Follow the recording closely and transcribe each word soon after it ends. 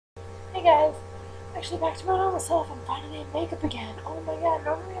Hey guys, actually back to my normal self. I'm finally in makeup again. Oh my god,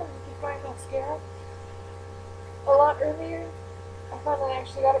 normally I'm doing my mascara a lot earlier. I finally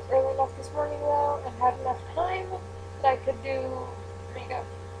actually got up early enough this morning though and had enough time that I could do makeup,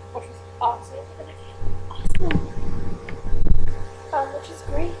 which was awesome. And I feel awesome, which is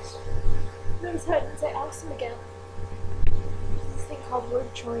great. Notice how I didn't say awesome again. There's this thing called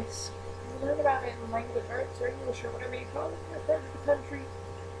word choice. You learn about it in language arts or English or whatever you call it in your part of the country.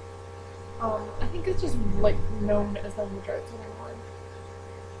 I think it's just like known as language arts anymore.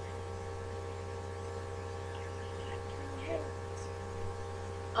 Yeah.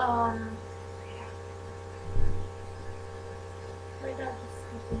 My dog is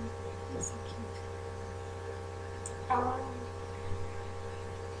sleeping. He's so cute. Yeah.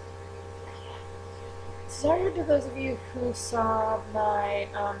 Sorry to those of you who saw my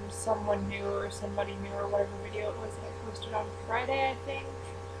someone new or somebody new or whatever video it was that I posted on Friday, I think,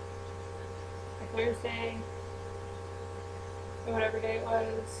 or Thursday, or whatever day it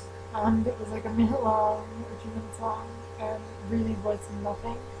was. It was like a minute long or 2 minutes long, and really was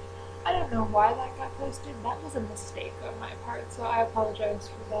nothing. I don't know why that got posted. That was a mistake on my part, so I apologize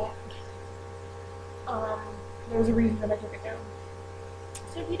for that. There was a reason that I took it down.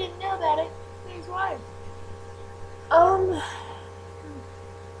 So if you didn't know about it, here's why.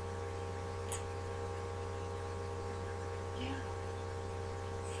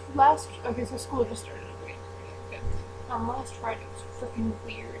 Yeah. Okay, so school just started again. Last Friday was a freaking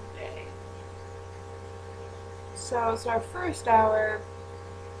weird day. So it's our first hour.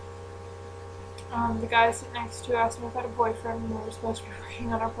 The guy sitting next to us, and we had a boyfriend, and we were supposed to be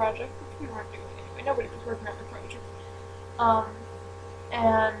working on our project, which we weren't doing anyway. Nobody was working on the project.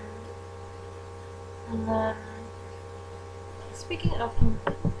 And then, speaking of him,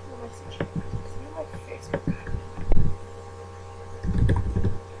 what am I searching? See my Facebook.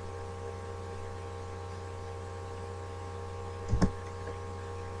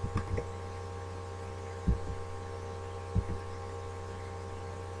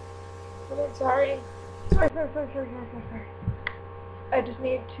 Sorry. Sorry. I just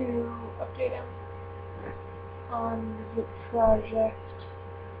need to update him on the project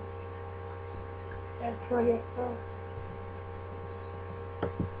and project stuff.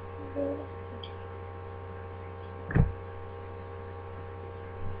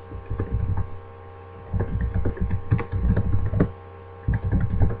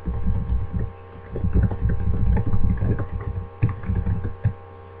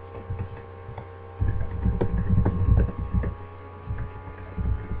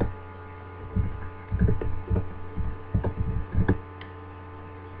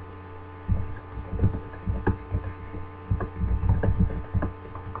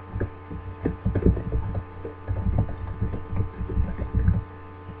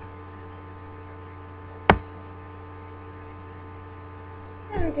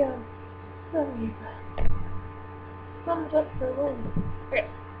 There we go. Thumbs up for Lily. Okay.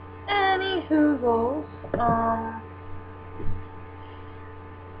 Anywhoozles,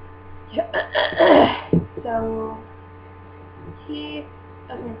 yeah. So, he,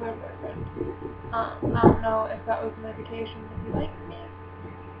 as my boyfriend, I don't know if that was an indication that he liked me,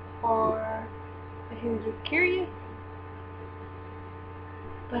 or if he was just curious,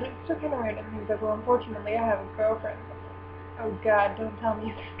 but it's still kind of weird, and he was like, well, unfortunately, I have a girlfriend. Oh god, don't tell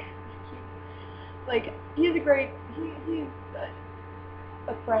me this guy is cute. Like, he's a great, he's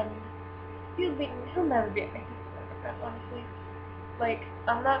a friend. He'll never be anything like a friend, honestly. Like,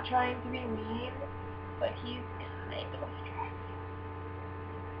 I'm not trying to be mean, but he's kind of attractive.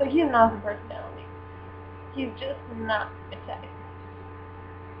 Like, he has an awesome personality. He's just not my type.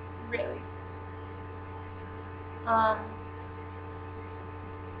 Really.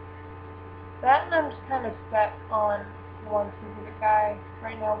 That and I'm just kind of set on one specific guy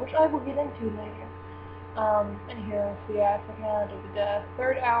right now, which I will get into later. Anywho, so yeah, second hour,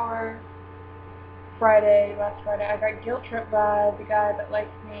 third hour, last Friday, I got guilt tripped by the guy that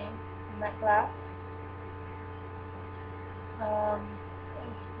likes me in that class. Yeah,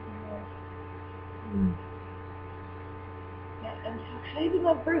 and maybe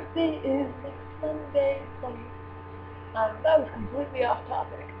my birthday is next Sunday, so that was completely off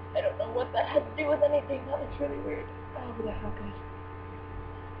topic. I don't know what that had to do with anything. That was really weird. Oh, but that felt good.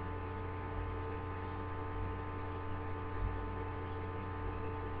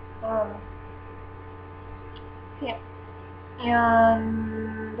 Yeah.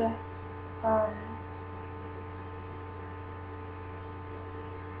 And,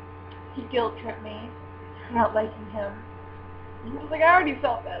 he guilt tripped me for not liking him. He was like, I already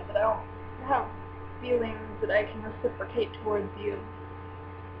felt that, but I don't have feelings that I can reciprocate towards you.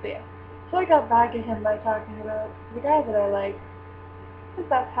 So yeah. So I got back at him by talking about the guy that I like, because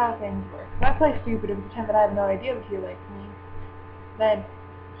that's how things work. So I play stupid and pretend that I have no idea that he likes me. Then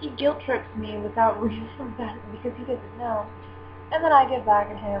he guilt trips me without reason because he doesn't know. And then I get back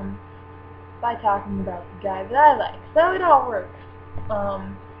at him by talking about the guy that I like. So it all works.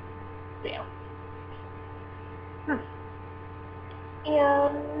 Yeah.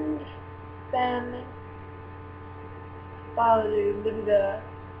 And then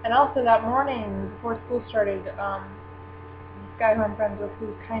and also that morning before school started, this guy who I'm friends with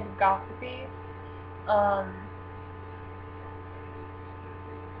who's kind of gossipy,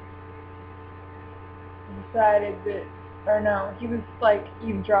 decided that, or no, he was like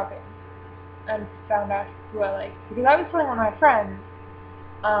eavesdropping and found out who I liked. Because I was telling one of my friends,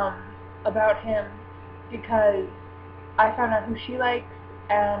 about him because I found out who she likes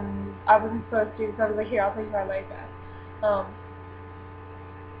and I wasn't supposed to, so I was like, here, I'll tell you who I like that.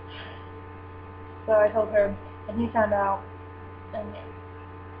 So I told her, and he found out, and yeah.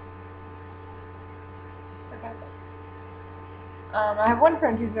 Okay. I have one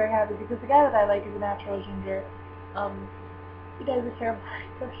friend who's very happy because the guy that I like is a natural ginger. He does his hair black,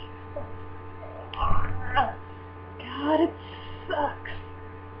 so God, it sucks.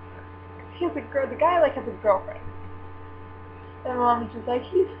 The guy I like has a girlfriend. And Mom was just like,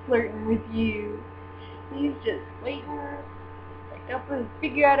 he's flirting with you. He's just waiting, like, to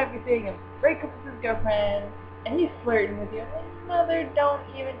figure out everything and break up with his girlfriend. And he's flirting with you. And Mother, don't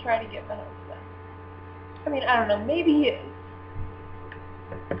even try to get my hopes up. I mean, I don't know, maybe he is.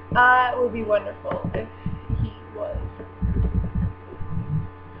 It would be wonderful if he was.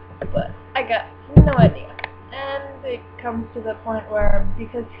 But I got no idea. And it comes to the point where,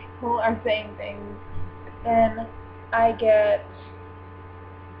 because people are saying things, then I get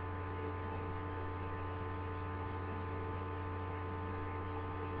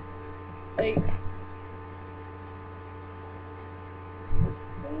like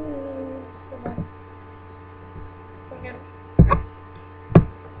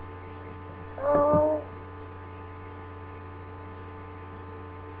oh,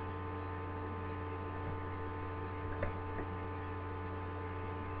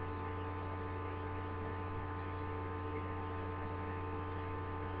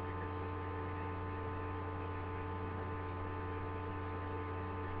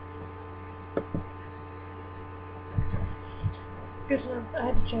 good enough. I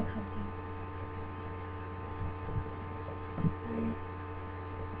had to check something. Sorry.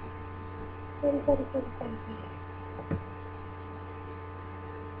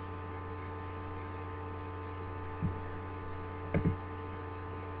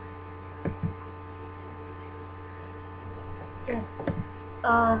 Yeah.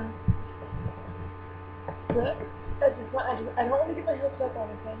 But I don't want to get my hopes up on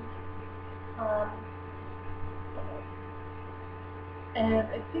anything. And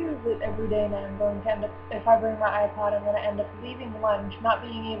it seems that every day now I'm going to end up, if I bring my iPod, I'm going to end up leaving lunch, not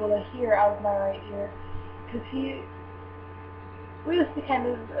being able to hear out of my right ear. Because we used to kind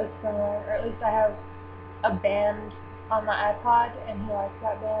of similar, or at least I have a band on my iPod, and he likes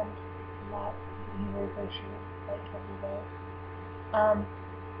that band a lot. He's very social, like every day.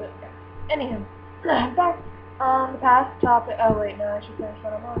 But yeah. Anywho, back on the past topic. Oh wait, no, I should finish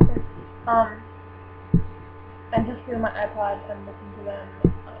what I'm on first. And just through my iPod and listen to them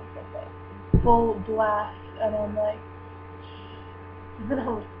like full blast, and I'm like, then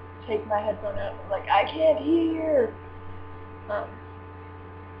I'll take my headphone out and I'm like, I can't hear. So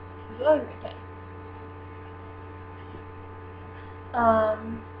that was a good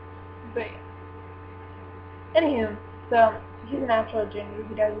time. But yeah. Anywho, so he's a natural ginger.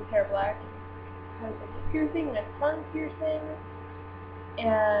 He dyes his hair black. He has like a piercing and a tongue piercing,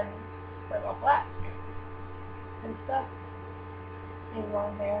 and like all black and stuff. He has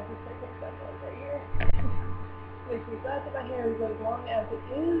long hair. He's like what's that right here? Like he's glad that my hair is as long as it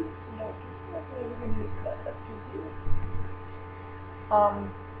is. No, he's not really gonna use that. That's too cute.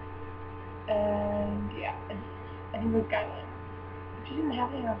 And yeah, and he was guideline. But she didn't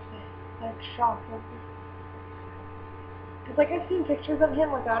have any else to like shock her. Because, like, I've seen pictures of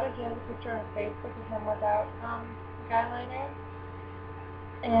him without it. He has a picture on Facebook of him without guy liner.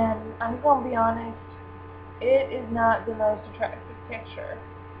 And I'm going to be honest, it is not the most attractive picture.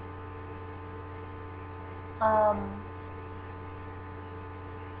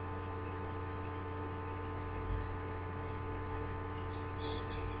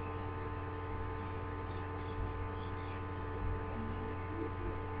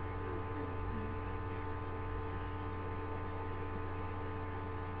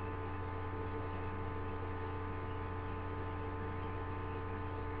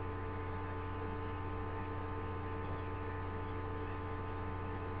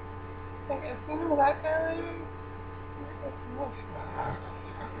 like a scene with that guy.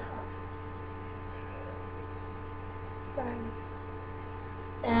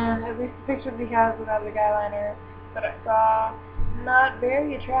 And at least the pictures he has with other guyliner that I saw, not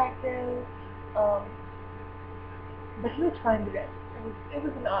very attractive. But he was fine today. It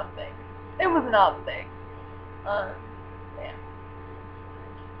was an odd thing. It was an odd thing. Yeah.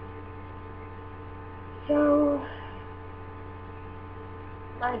 So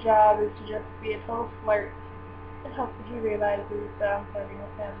my job is to just be a total flirt and hope that he realizes that I'm flirting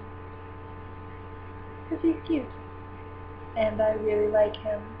with him. Because he's cute. And I really like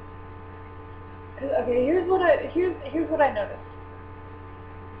him. Okay, here's what I noticed.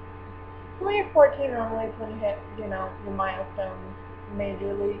 When you're 14, normally it's when you hit, you know, your milestones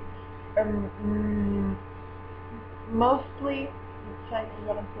majorly, or mostly,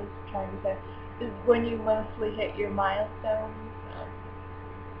 what I'm trying to say, is when you mostly hit your milestones,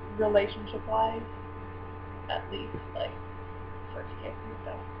 relationship-wise, at least, like, first kiss and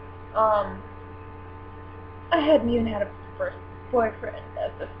stuff. I hadn't even had a first boyfriend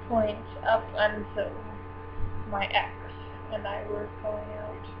at this point, up until my ex and I were going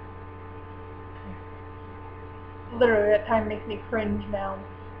out. Literally, that time makes me cringe now.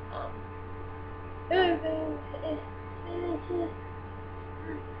 Whatever.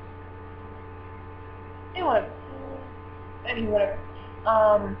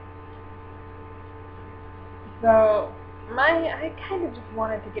 So, I kind of just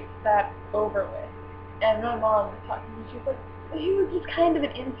wanted to get that over with. And my mom was talking to me, she was like, he was just kind of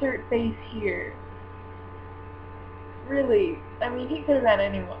an insert face here. Really, I mean, he could have been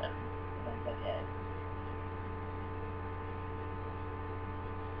anyone. That's like it.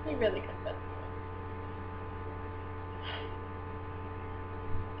 He really could have been.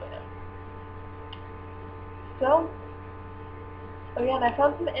 So, oh yeah, and I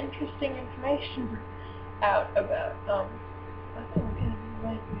found some interesting information out about, I think it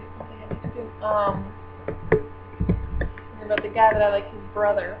reminds me of something I need to do, about the guy that I like, his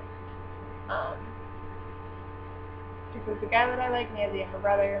brother, because the guy that I like, he has a younger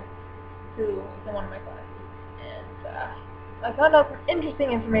brother, who is in one of my classes, and, I found out some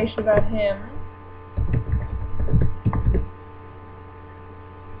interesting information about him.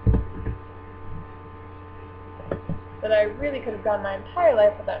 That I really could have gone my entire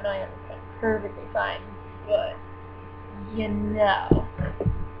life without knowing. It was perfectly fine, but, you know.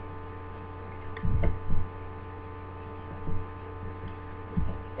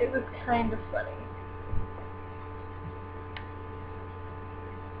 It was kind of funny.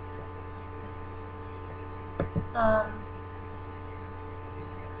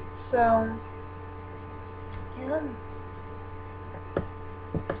 So, yeah.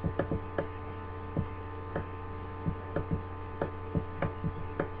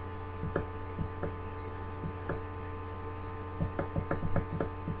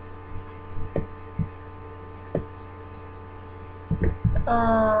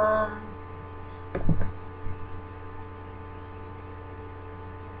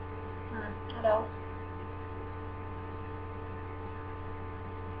 What else?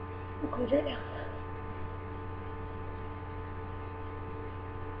 I'm close right now.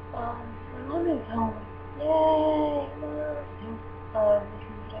 My mom is home. Yay, Mom.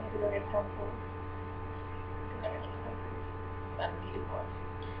 She's trying to go get pencils. That needed one.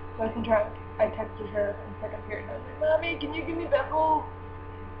 So I texted her in second period and I was like, Mommy, can you give me pencils?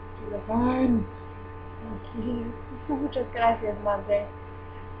 She was like, fine. Thank you. Which is good. I feel Mom's Day.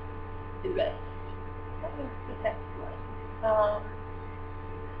 Do the best. That was the text one.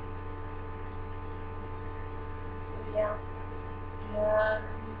 Yeah. And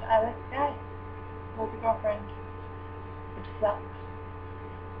I like the guy. Was a girlfriend. Which sucks.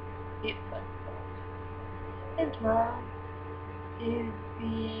 It sucks. And tomorrow is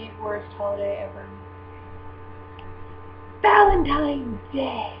the worst holiday ever. Valentine's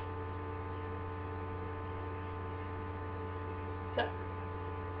Day! So,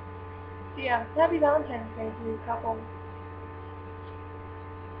 yeah, happy Valentine's Day to you couple.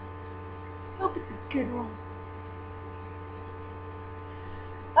 Hope it's a good one.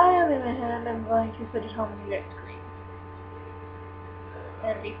 I, on the other hand, am going to sit at home and eat ice cream.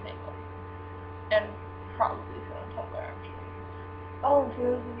 And be single. And probably sit on Tumblr, actually. Oh, and for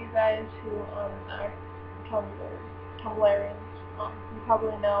those of you guys who are Tumblrians, you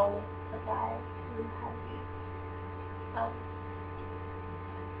probably know a guy who has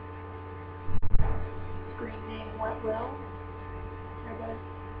the screen name What Will, or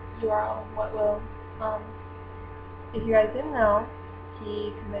the URL What Will. If you guys didn't know,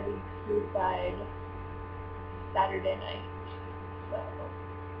 he committed suicide Saturday night. So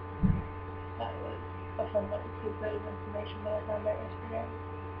That was a fun little tidbit of information that I found out yesterday.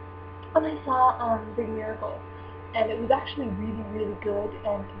 And I saw Big Miracle, and it was actually really, really good,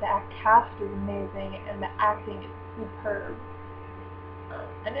 and the cast was amazing, and the acting is superb.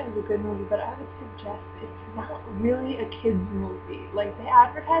 And it was a good movie, but I would suggest it's not really a kids movie. Like, they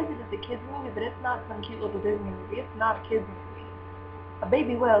advertise it as a kids movie, but it's not some cute little Disney movie. It's not a kids movie. A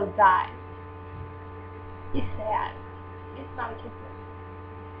baby whale dies. It's sad. It's not a kids movie.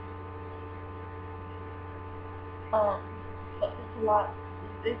 But it's a lot.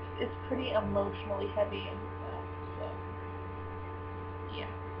 It's pretty emotionally heavy and stuff. So yeah,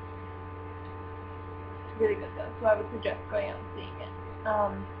 it's really good though. So I would suggest going out and seeing it.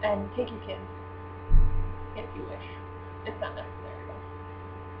 And take your kids if you wish. It's not necessary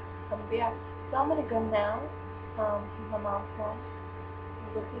though. But yeah, so I'm gonna go now. Since my mom's home,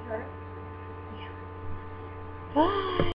 I'll go see her. Yeah.